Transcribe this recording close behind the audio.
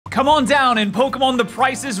Come on down in Pokemon The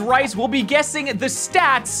Price is Right. We'll be guessing the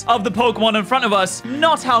stats of the Pokemon in front of us,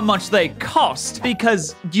 not how much they cost,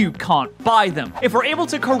 because you can't buy them. If we're able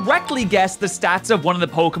to correctly guess the stats of one of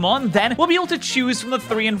the Pokemon, then we'll be able to choose from the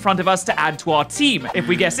 3 in front of us to add to our team. If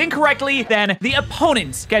we guess incorrectly, then the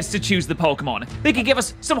opponent gets to choose the Pokemon. They could give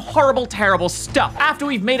us some horrible, terrible stuff. After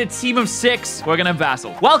we've made a team of 6, we're gonna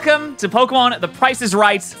battle. Welcome to Pokemon The Price is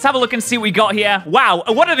Right. Let's have a look and see what we got here. Wow,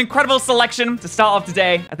 what an incredible selection to start off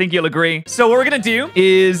today. I think you'll agree. So what we're gonna do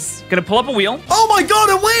is gonna pull up a wheel. Oh my god,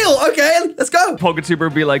 a wheel! Okay, let's go. PokeTuber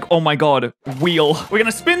would be like, oh my god, wheel. We're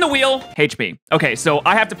gonna spin the wheel. HP. Okay, so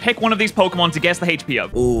I have to pick one of these Pokemon to guess the HP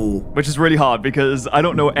of. Ooh. Which is really hard because I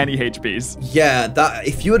don't know any HPs. Yeah, that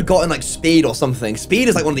if you had gotten like speed or something, speed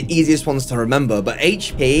is like one of the easiest ones to remember, but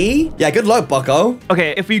HP? Yeah, good luck, bucko.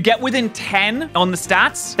 Okay, if you get within 10 on the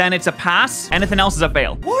stats, then it's a pass. Anything else is a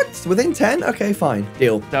fail. What? Within 10? Okay, fine.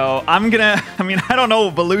 Deal. So I'm gonna, I don't know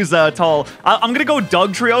Veluza at all. I'm gonna go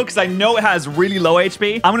Dugtrio because I know it has really low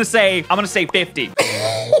HP. I'm gonna say 50.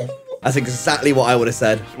 That's exactly what I would have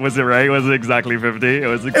said. Was it right? Was it exactly 50? It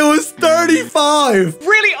was 35.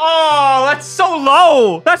 Really? Oh, that's so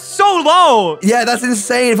low. That's so low. Yeah, that's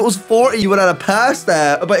insane. If it was 40, you would have had a pass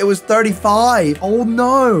there, but it was 35. Oh,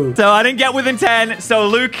 no. So I didn't get within 10. So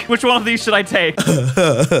Luke, which one of these should I take?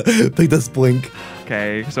 Pick this blink.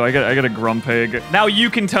 Okay, so I got a Grumpig. Now you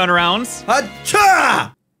can turn around.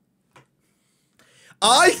 Achoo!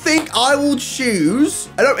 I think I will choose.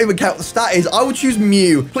 I don't even count what the stat is. I will choose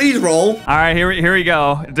Mew. Please roll. All right, here we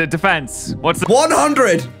go. Defense. What's the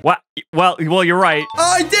 100? What? Well, you're right.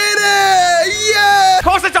 I did it! Yeah! Of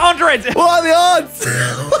course it's 100. What are the odds?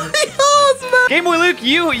 What are the odds, man? Game Boy Luke,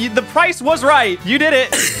 you the price was right. You did it.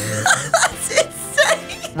 That's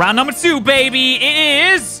insane. Round number 2, baby.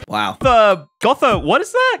 It is wow. the Gotha. What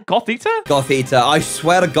is that? Gothita? Gothita. I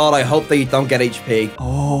swear to God, I hope that you don't get HP.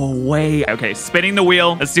 Oh, wait. Okay, spinning the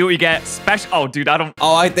wheel. Let's see what we get. Special. Oh, dude, I don't.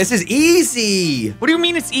 Oh, this is easy. What do you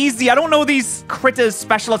mean it's easy? I don't know these critters'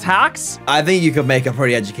 special attacks. I think you could make a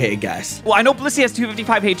pretty educated guess. Well, I know Blissey has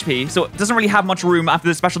 255 HP, so it doesn't really have much room after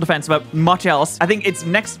the special defense, but much else. I think its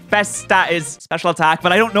next best stat is special attack,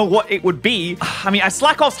 but I don't know what it would be. I mean,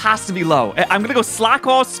 Slackoff's has to be low. I'm gonna go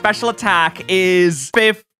Slackoff's special attack is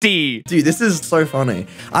 50. Dude, this is so funny.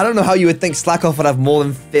 I don't know how you would think Slackoff would have more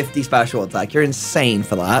than 50 special attack. You're insane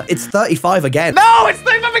for that. It's 35 again. No, it's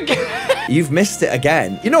 35 again. You've missed it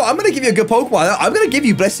again. You know what? I'm going to give you a good Pokemon. I'm going to give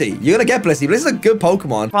you Blissey. You're going to get Blissey. Blissey's a good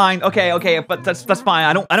Pokemon. Fine. Okay. But that's fine.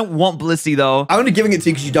 I don't want Blissey, though. I'm only giving it to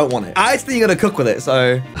you because you don't want it. I think you're going to cook with it,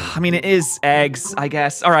 so... I mean, it is eggs, I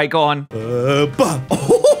guess. All right, go on.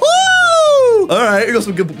 All right, we got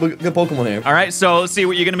some good Pokemon here. All right, so let's see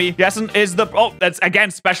what you're going to be guessing is the... Oh, that's, again,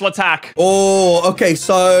 special attack. Oh, okay,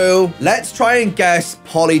 so let's try and guess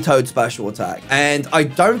Politoed special attack. And I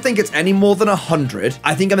don't think it's any more than 100.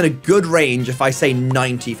 I think I'm in a good range if I say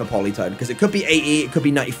 90 for Politoed, because it could be 80, it could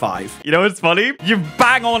be 95. You know what's funny? You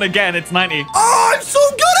bang on again, it's 90. Oh, I'm so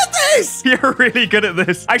good at this! You're really good at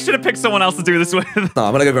this. I should have picked someone else to do this with. No,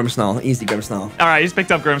 I'm going to go Grimmsnarl. Easy Grimmsnarl. All right, he's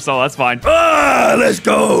picked up Grimmsnarl. That's fine. Let's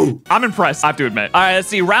go! I'm impressed, I have to admit. All right, let's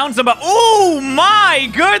see. Rounds number... Oh,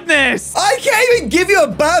 my goodness! I can't even give you a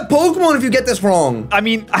bad Pokemon if you get this wrong. I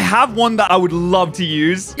mean, I have one that I would love to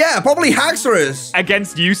use. Yeah, probably Haxorus.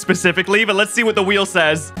 Against you specifically, but let's see what the wheel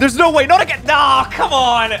says. There's no way. Not again. Nah, come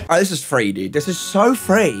on. All right, this is free, dude. This is so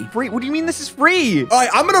free. Free? What do you mean this is free? All right,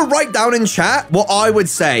 I'm going to write down in chat what I would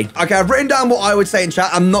say. Okay, I've written down what I would say in chat.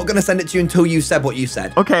 I'm not going to send it to you until you said what you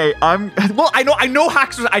said. Okay, well, I know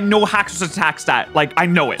Haxorus. I know Haxorus attack stat. Like, I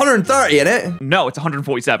know it. 130 in it? No, it's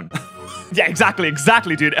 147. Yeah,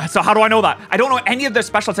 exactly, dude. So how do I know that? I don't know any of their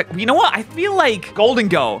special attack. You know what? I feel like Golden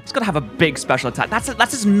Go, he's gonna have a big special attack.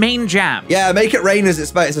 That's his main jam. Yeah, Make It Rain is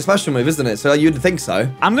it's a special move, isn't it? So you'd think so.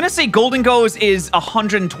 I'm gonna say Golden Go's is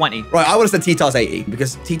 120. Right, I would have said T-Tar's 80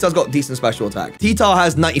 because T-Tar's got decent special attack. T-Tar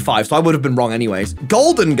has 95, so I would have been wrong anyways.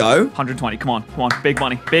 Golden Go. 120, come on. Big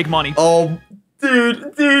money, big money. Oh,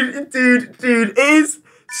 dude, it is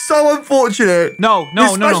so unfortunate. No.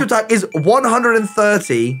 His special attack is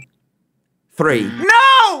 133. No!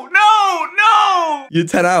 You're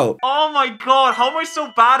 10 out. Oh my god, how am I so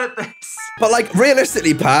bad at this? But like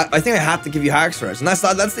realistically, Pat, I think I have to give you Haxorus, and that's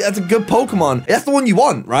a good Pokemon. That's the one you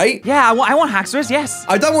want, right? Yeah, I want Haxorus, yes.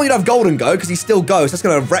 I don't want you to have Golden Go because he still goes. That's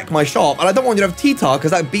gonna wreck my shop, and I don't want you to have T-Tar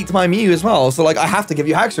because that beats my Mew as well. So like, I have to give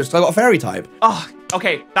you Haxorus because I got a Fairy type. Oh,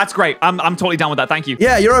 okay, that's great. I'm totally down with that. Thank you.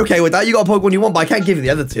 Yeah, you're okay with that. You got a Pokemon you want, but I can't give you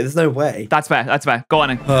the other two. There's no way. That's fair. Go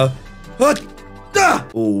on in.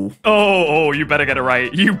 Ooh. Oh, you better get it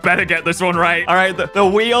right. You better get this one right. All right, the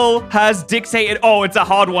wheel has dictated. Oh, it's a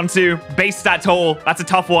hard one too. Base stat total. That's a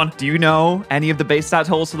tough one. Do you know any of the base stat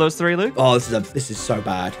totals for those three, Luke? Oh, this is so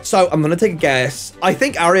bad. So I'm gonna take a guess. I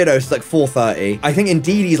think Ariados is like 430. I think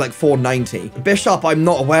Indeedee is like 490. Bishop, I'm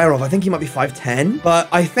not aware of. I think he might be 510. But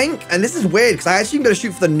I think, and this is weird because I actually am gonna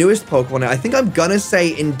shoot for the newest Pokemon. I think I'm gonna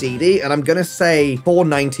say Indeedee, and I'm gonna say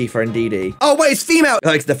 490 for Indeedee. Oh wait, it's female.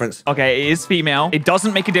 That makes a difference. Okay, it is female. It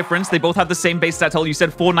doesn't make a difference. They both have the same base stat total. You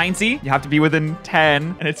said 490. You have to be within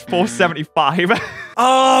 10, and it's 475.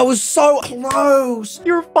 Oh, I was so close.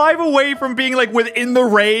 You're 5 away from being like within the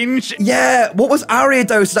range. Yeah, what was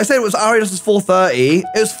Ariados? I said it was Ariados was 430.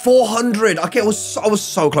 It was 400. Okay, I was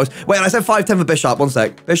so close. Wait, and I said 510 for Bishop. One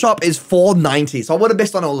sec. Bishop is 490, so I would have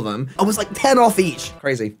missed on all of them. I was like 10 off each.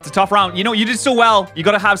 Crazy. It's a tough round. You know, you did so well. You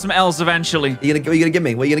got to have some L's eventually. What are you gonna give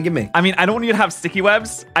me? What are you gonna give me? I mean, I don't want you to have sticky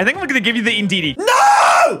webs. I think I'm going to give you the Indeedee.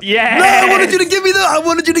 No! Yeah. No, I wanted you to give me that. I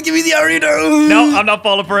wanted you to give me the Ariados. No, I'm not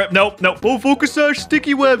falling for it. Nope. Full focus sash,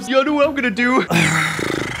 sticky webs. You know what I'm going to do.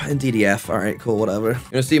 In DDF. All right, cool, whatever. You're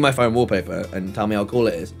gonna see my phone wallpaper and tell me how cool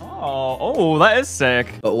it is. Oh, that is sick.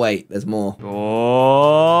 But wait, there's more.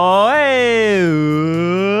 Oh, hey.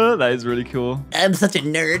 That is really cool. I'm such a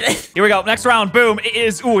nerd. Here we go. Next round. Boom. It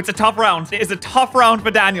is. Ooh, it's a tough round. It is a tough round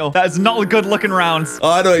for Daniel. That is not a good looking round.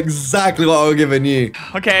 Oh, I know exactly what I'm giving you.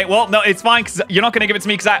 Okay, well, no, it's fine because you're not going to give it to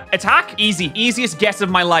me because attack, easy. Easiest guess of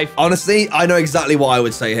my life. Honestly, I know exactly what I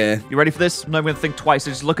would say here. You ready for this? I'm not going to think twice.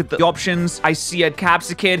 I just look at the options. I see a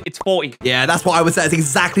Capsicid. It's 40. Yeah, that's what I would say. That's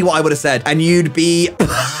exactly what I would have said. And you'd be...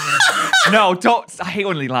 No, don't. I hate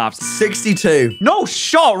when he laughs. 62. No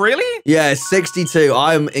shot, really? Yeah, 62.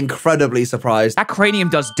 I'm incredibly surprised. That cranium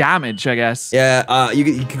does damage, I guess. Yeah,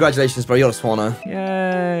 congratulations, bro. You're a Swanner.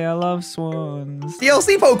 Yay, I love swans.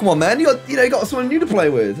 DLC Pokemon, man. You got someone new to play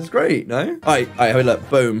with. That's great, no? All right, hold up.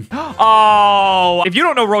 Boom. Oh, if you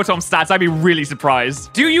don't know Rotom's stats, I'd be really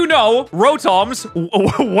surprised. Do you know Rotom's...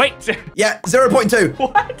 Wait. Yeah, 0.2.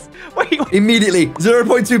 What? Wait. Immediately,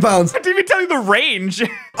 0.2 pounds. I didn't even tell you the range.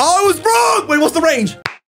 Oh, I was wrong. Wait, what's the range?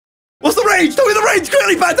 What's the range? Tell me the range.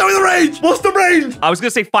 Quickly, Pat, tell me the range. What's the range? I was going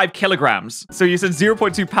to say 5 kilograms. So you said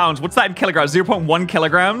 0.2 pounds. What's that in kilograms? 0.1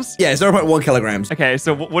 kilograms? Yeah, 0.1 kilograms. Okay,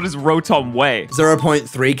 so what does Rotom weigh?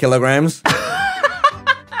 0.3 kilograms.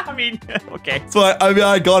 I mean, okay. So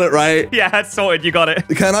I got it right. Yeah, that's sorted. You got it.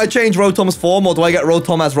 Can I change Rotom's form, or do I get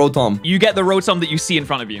Rotom as Rotom? You get the Rotom that you see in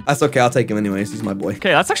front of you. That's okay. I'll take him anyways. He's my boy.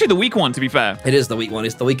 Okay, that's actually the weak one, to be fair. It is the weak one.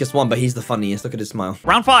 It's the weakest one, but he's the funniest. Look at his smile.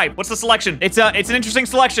 Round 5. What's the selection? It's an interesting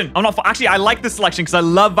selection. I'm not... Actually, I like this selection because I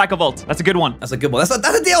love Vikavolt. That's a good one. That's a good one. That's a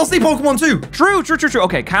DLC Pokemon too. True.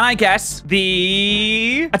 Okay, can I guess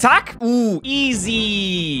the attack? Ooh,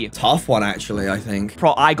 easy. Tough one, actually, I think.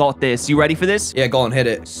 Bro, I got this. You ready for this? Yeah, go on, hit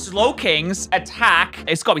it. Slowking's attack,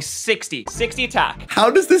 it's got to be 60. 60 attack. How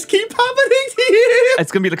does this keep happening to you?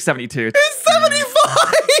 It's going to be like 72. It's 75.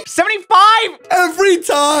 75? Every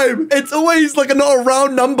time. It's always like not a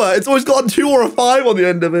round number. It's always got a 2 or a 5 on the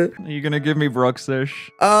end of it. Are you going to give me Bruxish?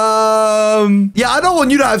 Yeah, I don't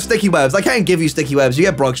want you to have sticky webs. I can't give you sticky webs. You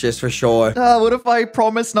get Bruxish for sure. What if I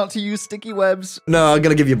promise not to use sticky webs? No, I'm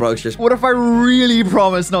going to give you Bruxish. What if I really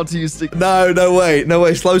promise not to use sticky... No way. No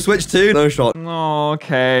way. Slow switch too? No shot. Oh,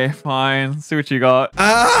 okay. Fine. See what you got.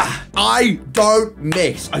 I don't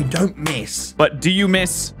miss. But do you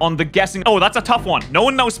miss on the guessing? Oh, that's a tough one. No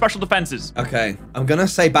one knows special defenses. Okay. I'm going to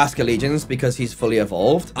say Basculegions because he's fully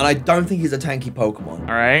evolved. And I don't think he's a tanky Pokemon.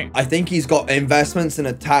 All right. I think he's got investments in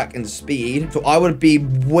attack and speed. So I would be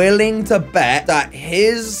willing to bet that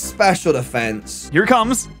his special defense... Here it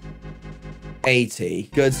comes.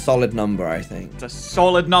 80. Good solid number, I think. It's a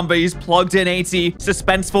solid number. He's plugged in 80.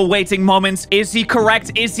 Suspenseful waiting moments. Is he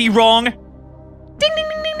correct? Is he wrong? Ding, ding,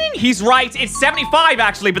 ding, ding, ding. He's right. It's 75,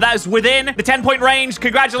 actually, but that is within the 10-point range.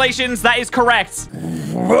 Congratulations. That is correct.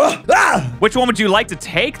 Which one would you like to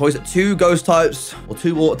take? Or is it 2 ghost types or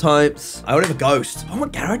 2 water types? I don't have a ghost. I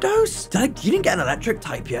want Gyarados? You didn't get an electric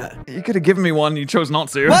type yet. You could have given me one. You chose not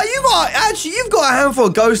to. Well, you've got a handful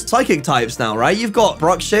of ghost psychic types now, right? You've got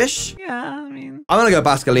Bruxish. Yeah, I mean... I'm going to go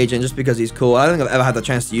Basculegion just because he's cool. I don't think I've ever had the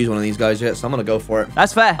chance to use one of these guys yet, so I'm going to go for it.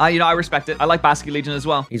 That's fair. I respect it. I like Basculegion as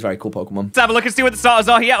well. He's a very cool Pokemon. Let's have a look and see what the starters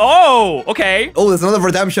are here. Oh, okay. Oh, there's another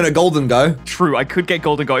redemption at Golden Go. True, I could get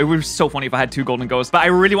Golden Go. It would be so funny if I had 2 Golden Go's, but I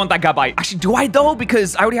really want that Gabite. Actually, do I though?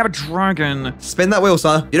 Because I already have a dragon. Spin that wheel,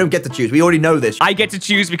 sir. You don't get to choose. We already know this. I get to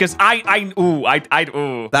choose because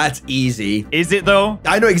ooh. That's easy. Is it though?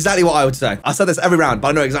 I know exactly what I would say. I said this every round, but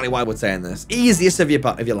I know exactly what I would say in this. Easiest of your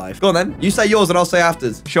life. Go on then. You say yours and I'll say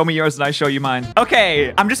afters. Show me yours and I show you mine.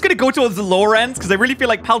 Okay, I'm just gonna go towards the lower ends because I really feel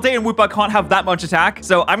like Paldean and Wooper can't have that much attack.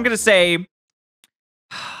 So I'm gonna say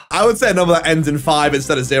I would say a number that ends in 5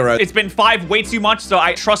 instead of 0. It's been 5 way too much, so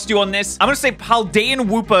I trust you on this. I'm going to say Paldean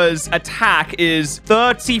Wooper's attack is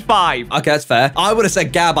 35. Okay, that's fair. I would have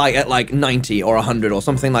said Gabite at like 90 or 100 or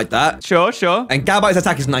something like that. Sure, sure. And Gabite's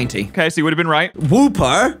attack is 90. Okay, so you would have been right.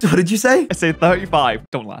 Wooper? What did you say? I say 35.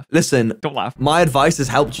 Don't laugh. Listen. Don't laugh. My advice has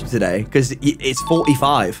helped you today because it's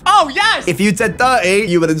 45. Oh, yes! If you'd said 30,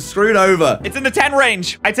 you would have been screwed over. It's in the 10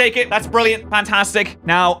 range. I take it. That's brilliant. Fantastic.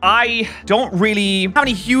 Now, I don't really have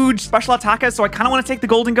any huge special attackers, so I kind of want to take the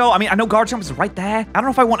Golden Go. I mean, I know Guard Jump is right there. I don't know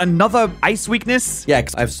if I want another ice weakness. Yeah,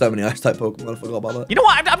 because I have so many ice-type Pokemon. I forgot about that. You know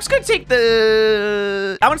what? I'm just going to take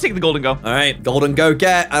the... I want to take the Golden Go. All right, Golden Go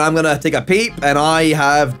get, and I'm going to take a peep, and I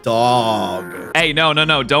have Dog. Hey, no.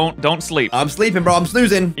 Don't sleep. I'm sleeping, bro. I'm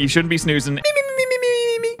snoozing. You shouldn't be snoozing.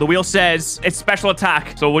 The wheel says it's special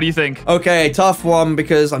attack. So what do you think? Okay, tough one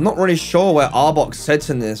because I'm not really sure where Arbok sits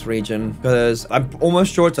in this region because I'm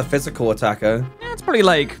almost sure it's a physical attacker. Yeah, it's probably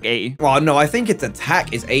like 80. Well, no, I think its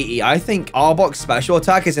attack is 80. I think Arbok's special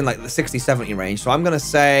attack is in like the 60, 70 range. So I'm going to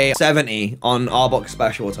say 70 on Arbok's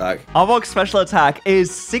special attack. Arbok's special attack is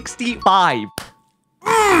 65.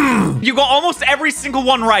 You got almost every single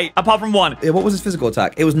one right, apart from one. Yeah, what was his physical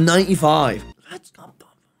attack? It was 95. Let's go.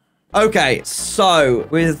 Okay, so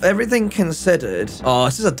with everything considered, oh,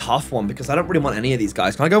 this is a tough one because I don't really want any of these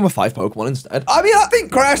guys. Can I go with 5 Pokemon instead? I mean, I think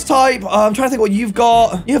grass type. I'm trying to think what you've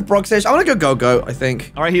got. You have Broxfish. I want to go Go-Goat, I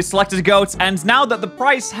think. All right, he's selected a goat. And now that the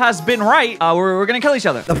price has been right, we're going to kill each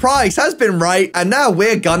other. The price has been right, and now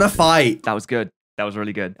we're gonna fight. That was good. That was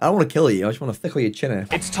really good. I don't want to kill you. I just want to tickle your chin.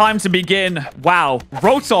 It's time to begin. Wow.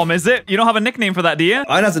 Rotom, is it? You don't have a nickname for that, do you?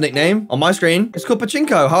 Mine has a nickname on my screen. It's called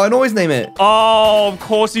Pachinko. How I'd always name it. Oh, of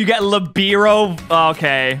course you get Libero.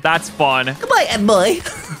 Okay, that's fun. Goodbye, Ed Boy.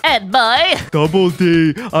 Ed boy. Double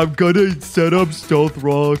D, I'm gonna set up stealth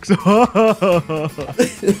rocks.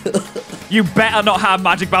 You better not have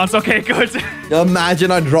Magic Bounce. Okay, good.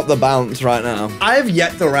 Imagine I drop the bounce right now. I have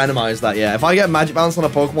yet to randomize that yet. If I get Magic Bounce on a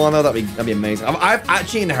Pokemon, though, that'd be amazing. I've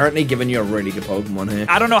actually inherently given you a really good Pokemon here.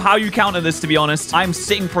 I don't know how you counter this, to be honest. I'm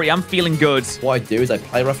sitting pretty. I'm feeling good. What I do is I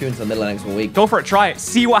play rough you into the middle of next week. Go for it. Try it.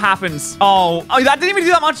 See what happens. Oh, that didn't even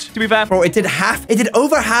do that much, to be fair. Bro, it did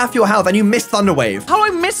over half your health, and you missed Thunder Wave. How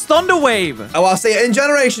do I miss Thunder Wave? Oh, I'll say in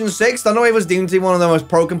Generation 6, Thunder Wave was deemed to be one of the most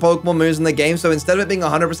broken Pokemon moves in the game, so instead of it being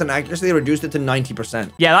 100% accuracy, they reduced it to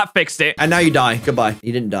 90%. Yeah, that fixed it. And now you die. Goodbye.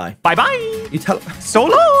 You didn't die. Bye-bye. You tell... So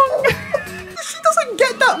long. She doesn't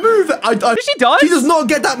get that move. She does? She does not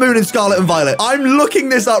get that move in Scarlet and Violet. I'm looking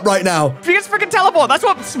this up right now. She gets freaking teleport. That's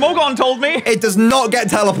what Smogon told me. It does not get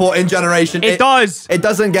teleport in Generation. It does. It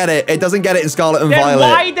doesn't get it. It doesn't get it in Scarlet and Then Violet.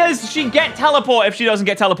 why does she get teleport if she doesn't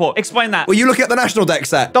get teleport? Explain that. Well, you look at the National Deck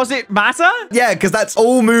set. Does it matter? Yeah, because that's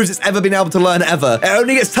all moves it's ever been able to learn ever. It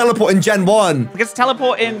only gets teleport in Gen 1. It gets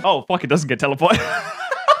teleport in... Oh, fuck, it doesn't get teleport.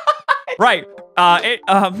 Right.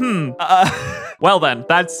 Well then,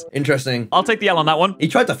 that's... Interesting. I'll take the L on that one. He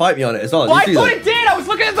tried to fight me on it as well. Well, I thought it did. I was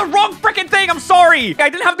looking at the wrong freaking thing. I'm sorry. I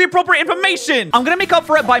didn't have the appropriate information. I'm going to make up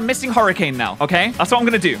for it by missing Hurricane now, okay? That's what I'm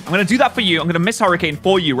going to do. I'm going to do that for you. I'm going to miss Hurricane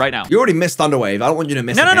for you right now. You already missed Thunder Wave. I don't want you to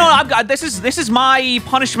miss it. No. This is my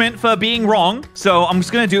punishment for being wrong. So I'm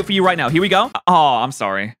just going to do it for you right now. Here we go. Oh, I'm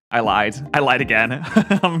sorry. I lied. I lied again.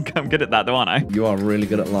 I'm good at that, though, aren't I? You are really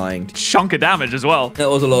good at lying. Chunk of damage as well. That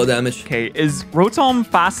was a lot of damage. Okay, is Rotom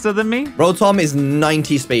faster than me? Rotom is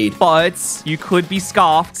 90 speed. But you could be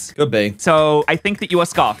scarfed. Could be. So I think that you are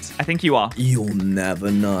scarfed. I think you are. You'll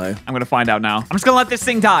never know. I'm going to find out now. I'm just going to let this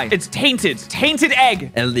thing die. It's tainted. Tainted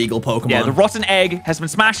egg. Illegal Pokemon. Yeah, the rotten egg has been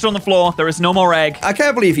smashed on the floor. There is no more egg. I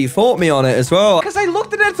can't believe you fought me on it as well. Because I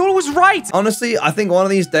looked at it and thought it was right. Honestly, I think one of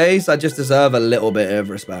these days I just deserve a little bit of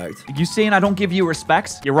respect. You saying I don't give you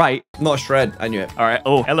respect? You're right. Not shred. I knew it. All right.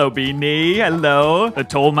 Oh, hello, Beanie. Hello. The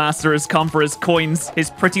Toll Master has come for his coins. His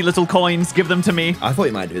pretty little coins. Give them to me. I thought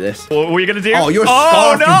you might do this. What were you going to do? Oh, you're a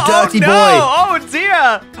scarf, you dirty boy. Oh,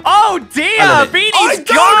 dear. Oh, dear. Beanie's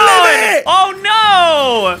gone.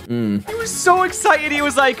 Oh, no. He was so excited. He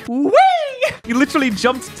was like, whee. He literally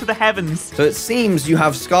jumped to the heavens. So it seems you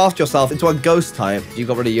have scarfed yourself into a ghost type. You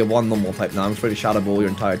got rid of your one normal type now. I'm just ready to Shadow Ball your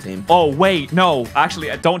entire team. Oh, wait. No. Actually,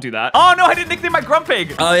 don't do that. Oh, no. I didn't nickname my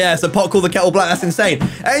Grumpig. Oh, yeah. So pot called the kettle black. That's insane.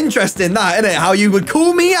 Interesting, that, isn't it? How you would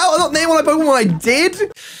call me out of that name on my Pokemon I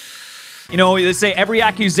did? You know, they say every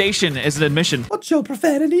accusation is an admission. What's your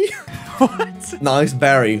profanity? What? Nice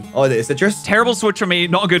berry. Oh, is it citrus? Terrible switch for me.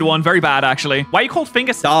 Not a good one. Very bad, actually. Why are you called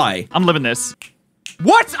Finger? Die. I'm living this.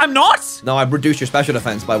 What? I'm not? No, I've reduced your special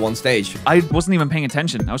defense by 1 stage. I wasn't even paying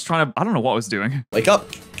attention. I was trying to... I don't know what I was doing. Wake up.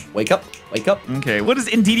 Wake up. Wake up. Okay, what does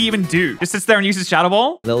Indeedee even do? Just sits there and uses Shadow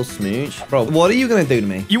Ball? Little smooch. Bro, what are you going to do to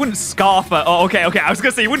me? You wouldn't scarf a... Oh, okay. I was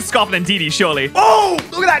going to say, you wouldn't scarf an Indeedee, surely. Oh,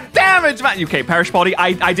 look at that damage, man. Okay, Perish Body.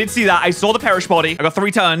 I did see that. I saw the Perish Body. I got 3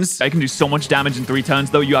 turns. I can do so much damage in 3 turns,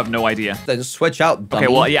 though. You have no idea. Then just switch out, dummy.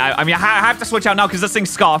 Okay, well, yeah. I mean, I have to switch out now because this thing's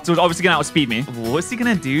scarfed, so it's obviously going to outspeed me. What's he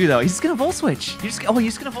going to do, though? He's going to Volt Switch. He's just going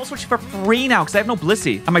to Volt Switch for free now because I have no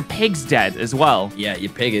Blissey. And my pig's dead as well. Yeah,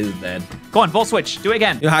 your pig is dead. Go on, Volt Switch. Do it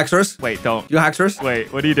again. You Haxorus? Wait, don't. You Haxorus?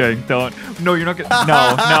 Wait, what are you doing? Don't. No, you're not gonna.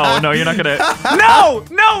 No, you're not gonna. No!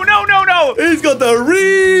 He's got the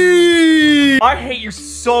read. I hate you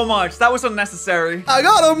so much. That was unnecessary. I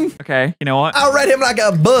got him. Okay, you know what? I read him like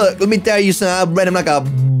a book. Let me tell you something. I read him like a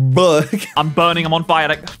book. I'm burning. I'm on fire.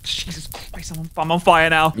 Like, oh, Jesus Christ, I'm on fire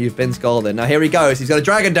now. You've been scalded. Now here he goes. He's got a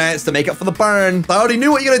dragon dance to make up for the burn. I already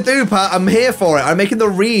knew what you're gonna do, Pat. I'm here for it. I'm making the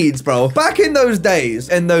reads, bro. Back in those days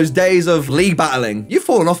of league battling, you've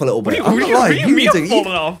fallen off a little bit. What do you mean I'm falling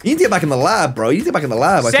off? You need to get back in the lab, bro. You need to get back in the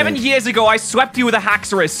lab. 7 years ago, I swept you with a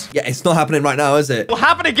Haxorus. Yeah, it's not happening right now, is it? It'll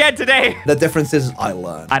happen again today. The difference is I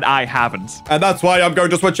learned. And I haven't. And that's why I'm going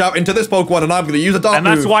to switch out into this Pokemon and I'm going to use a dark And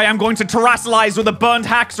that's why I'm going to Terrasilize with a burnt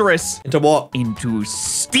Haxorus. Into what? Into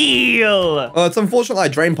Steel. Oh, it's unfortunate I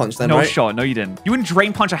Drain Punch then, no, right? No, sure. No, you didn't. You wouldn't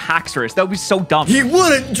Drain Punch a Haxorus. That would be so dumb. He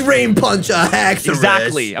wouldn't Drain Punch a Haxorus.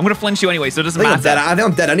 Exactly. I'm going to flinch you anyway, so it doesn't matter. I think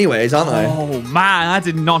I'm dead anyways, aren't I? Oh, man. That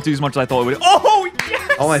did not do as much as I thought it would. Oh,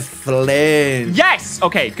 yes. Oh, I flinched. Yes.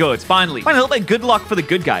 Okay, good. Finally. Finally, a little bit good luck for the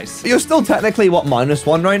good guys. You're still technically, what,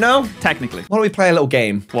 -1 right now? Technically. Why don't we play a little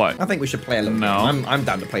game? What? I think we should play a little game. I'm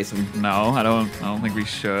down to play some. No, I don't think we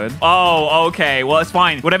should. Oh, okay. Well, it's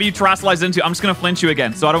fine. Whatever you Terrasilize into, I'm just going to flinch you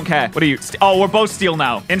again, so I don't care. What are you? Oh, we're both Steel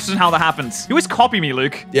now. Interesting how that happens. You always copy me,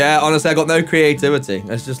 Luke. Yeah, honestly, I got no creativity.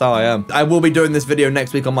 That's just how I am. I will be doing this video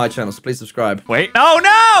next week on my channel, so please subscribe. Wait. Oh,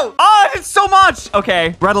 no! Oh, it's so much!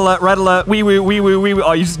 Okay. Red alert, red alert. Wee.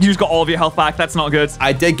 Oh, you just got all of your health back. That's not good.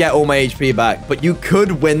 I did get all my HP back, but you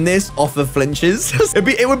could win this off of flinches.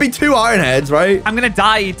 It would be 2 Iron Heads, right? I'm gonna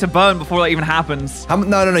die to burn before that even happens.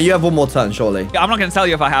 No. You have 1 more turn, surely. I'm not gonna tell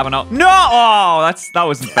you if I have or not. No! Oh, that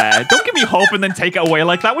wasn't fair. Don't give me hope and then take it away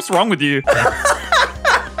like that. What's wrong with you?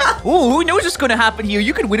 Ooh, who knows what's gonna happen here?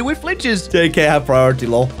 You could win it with flinches. JK, have priority,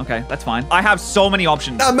 lol. Okay, that's fine. I have so many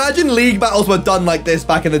options. Now, imagine league battles were done like this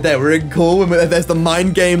back in the day. We're in cool, and there's the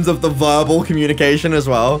mind games of the verbal communication as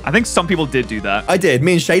well. I think some people did do that. I did.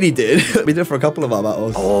 Me and Shady did. We did it for a couple of our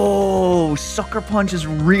battles. Oh, Sucker Punch is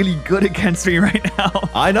really good against me right now.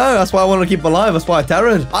 I know. That's why I want to keep him alive. That's why I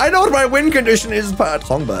Patterrz. I know what my win condition is, Pat.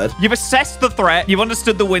 Songbird. You've assessed the threat. You've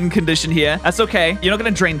understood the win condition here. That's okay. You're not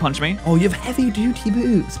gonna Drain Punch me. Oh, you have heavy-duty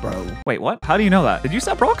boots, bro. Wait, what? How do you know that? Did you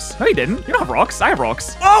set rocks? No, you didn't. You don't have rocks. I have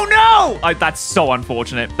rocks. Oh, no! That's so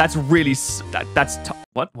unfortunate. That's really... That's...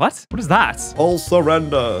 What? What is that? All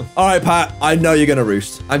surrender. All right, Pat. I know you're going to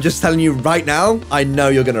roost. I'm just telling you right now, I know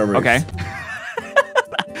you're going to roost. Okay.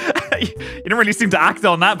 You don't really seem to act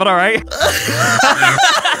on that, but all right.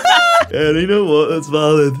 Yeah, you know what? That's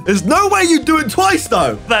valid. There's no way you do it twice,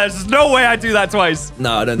 though. There's no way I do that twice.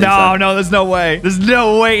 No, I don't think so. No, there's no way. There's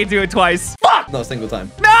no way you do it twice. Fuck! Not a single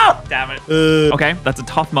time. No! Damn it. Okay, that's a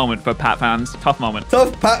tough moment for Pat fans. Tough moment.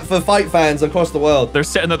 Tough Pat for fight fans across the world. They're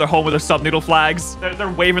sitting at their home with their sub-noodle flags. They're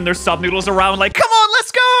waving their sub-noodles around like, come on,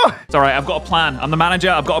 let's go! It's all right, I've got a plan. I'm the manager.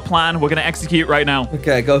 I've got a plan. We're going to execute right now.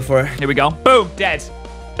 Okay, go for it. Here we go. Boom, dead.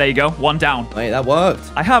 There you go. 1 down. Wait, that worked.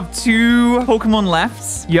 I have 2 Pokemon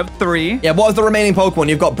left. You have 3. Yeah, what is the remaining Pokemon?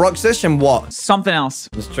 You've got Bruxish and what? Something else.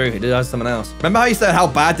 That's true. He did have something else. Remember how you said how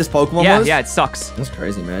bad this Pokemon was? Yeah, it sucks. That's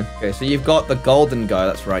crazy, man. Okay, so you've got the Golden Go.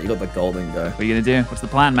 That's right. You got the Golden Go. What are you going to do? What's the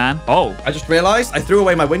plan, man? Oh. I just realized I threw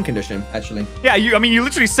away my win condition, actually. Yeah, you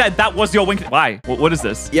literally said that was your win. Why? What is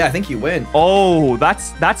this? Yeah, I think you win. Oh,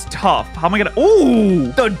 that's tough. How am I going to...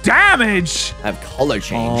 Ooh, the damage. I have color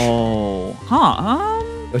change. Oh. Huh.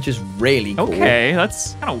 Which is really cool. Okay,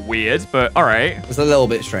 that's kind of weird, but all right. It's a little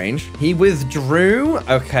bit strange. He withdrew.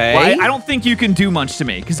 Okay. Well, I don't think you can do much to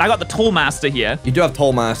me because I got the Toll Master here. You do have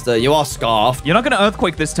Toll Master. You are Scarfed. You're not going to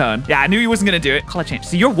Earthquake this turn. Yeah, I knew he wasn't going to do it. Color change.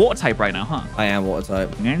 So you're Water type right now, huh? I am Water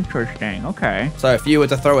type. Interesting. Okay. So if you were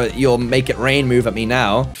to throw it, your Make It Rain move at me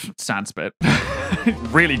now. Sandspit.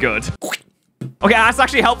 Really good. Okay, that's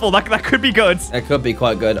actually helpful. That could be good. It could be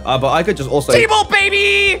quite good. But I could just also... T-Ball,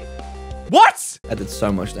 baby! What? That did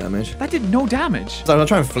so much damage. That did no damage. So I'm gonna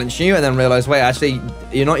try and flinch you and then realize, wait, actually,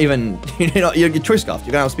 you're not even, you're choice scuffed.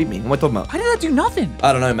 You're gonna outspeed me. What am I talking about? Why did that do nothing?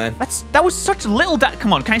 I don't know, man. That was such little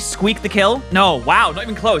Come on, can I squeak the kill? No, wow, not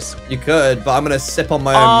even close. You could, but I'm gonna sip on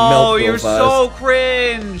my own milk. Oh, you're first. so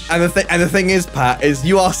cringe. And the thing is, Pat, is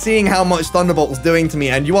you are seeing how much Thunderbolt's doing to me,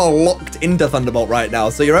 and you are locked into Thunderbolt right now.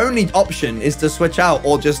 So your only option is to switch out,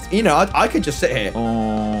 or just, you know, I could just sit here.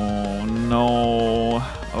 Oh no.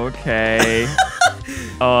 Okay.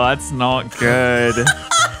 Oh, that's not good.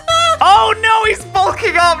 Oh no, he's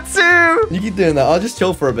bulking up too. You keep doing that. I'll just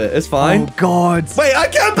chill for a bit. It's fine. Oh god. Wait, I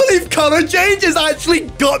can't believe color changes actually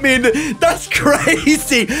got me in. That's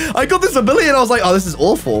crazy. I got this ability and I was like, oh, this is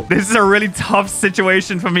awful. This is a really tough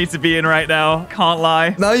situation for me to be in right now. Can't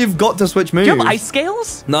lie. Now you've got to switch moves. Do you have ice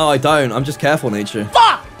scales? No, I don't. I'm just careful nature.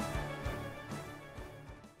 Fuck!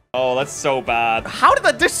 Oh, that's so bad. How did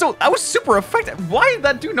that do so? That was super effective. Why did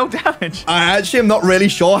that do no damage? I actually am not really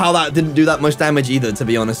sure how that didn't do that much damage either, to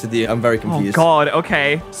be honest with you. I'm very confused. Oh, God.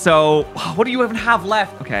 Okay. So, what do you even have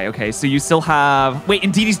left? Okay. So you still have... Wait,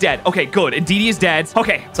 Indeedy's dead. Okay, good. Indeedy is dead.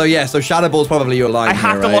 Okay. So, yeah. So, Shadow Ball's probably your line I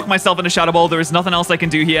have here, to right? lock myself in a Shadow Ball. There is nothing else I can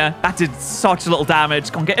do here. That did such little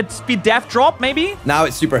damage. Go on, get a speed death drop, maybe? Now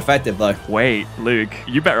it's super effective, though. Wait, Luke.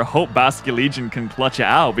 You better hope Basket Legion can clutch it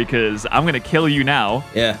out because I'm going to kill you now.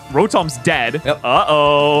 Yeah. Rotom's dead. Yep.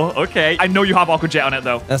 Uh-oh. Okay. I know you have Aqua Jet on it,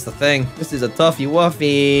 though. That's the thing. This is a toughy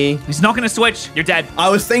wuffy. He's not going to switch. You're dead. I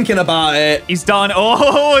was thinking about it. He's done.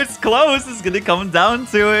 Oh, it's close. It's going to come down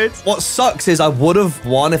to it. What sucks is I would have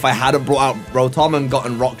won if I hadn't brought out Rotom and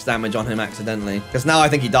gotten rocks damage on him accidentally. Because now I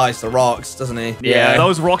think he dies to rocks, doesn't he? Yeah,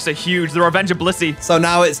 those rocks are huge. The Revenge of Blissey. So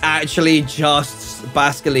now it's actually just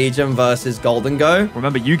Basket Legion versus Golden Go.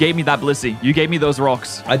 Remember, you gave me that Blissey. You gave me those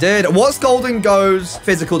rocks. I did. What's Golden Go's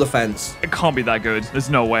physical defense? It can't be that good. There's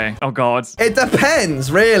no way. Oh, God. It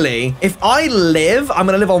depends, really. If I live, I'm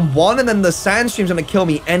going to live on 1, and then the Sandstream's going to kill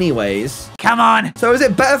me anyways. Come on. So is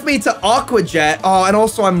it better for me to Aqua Jet? Oh, and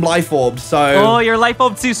also I'm Life Orb, so... Oh, you're Life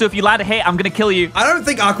Orb too, so if you land a hit, I'm going to kill you. I don't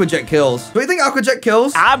think Aqua Jet kills. Do you think Aqua Jet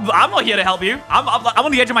kills? I'm not here to help you. I'm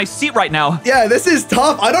on the edge of my seat right now. Yeah, this is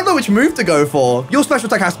tough. I don't know which move to go for. Your special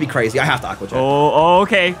attack has to be crazy. I have to Aqua Jet. Oh,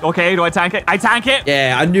 okay. Okay, do I tank it? I tank it.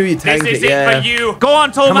 Yeah, I knew you'd tank it, This is yeah. it for you. Go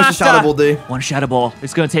on, Toll How much does Master. Shadow Ball do? One Shadow Ball.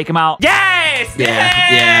 It's going to take him out. Yes!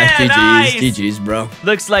 Yeah, GG's, Nice. GG's, bro.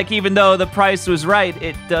 Looks like even though the price was right,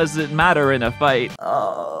 it doesn't matter in a fight.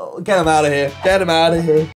 Oh, get him out of here. Get him out of here.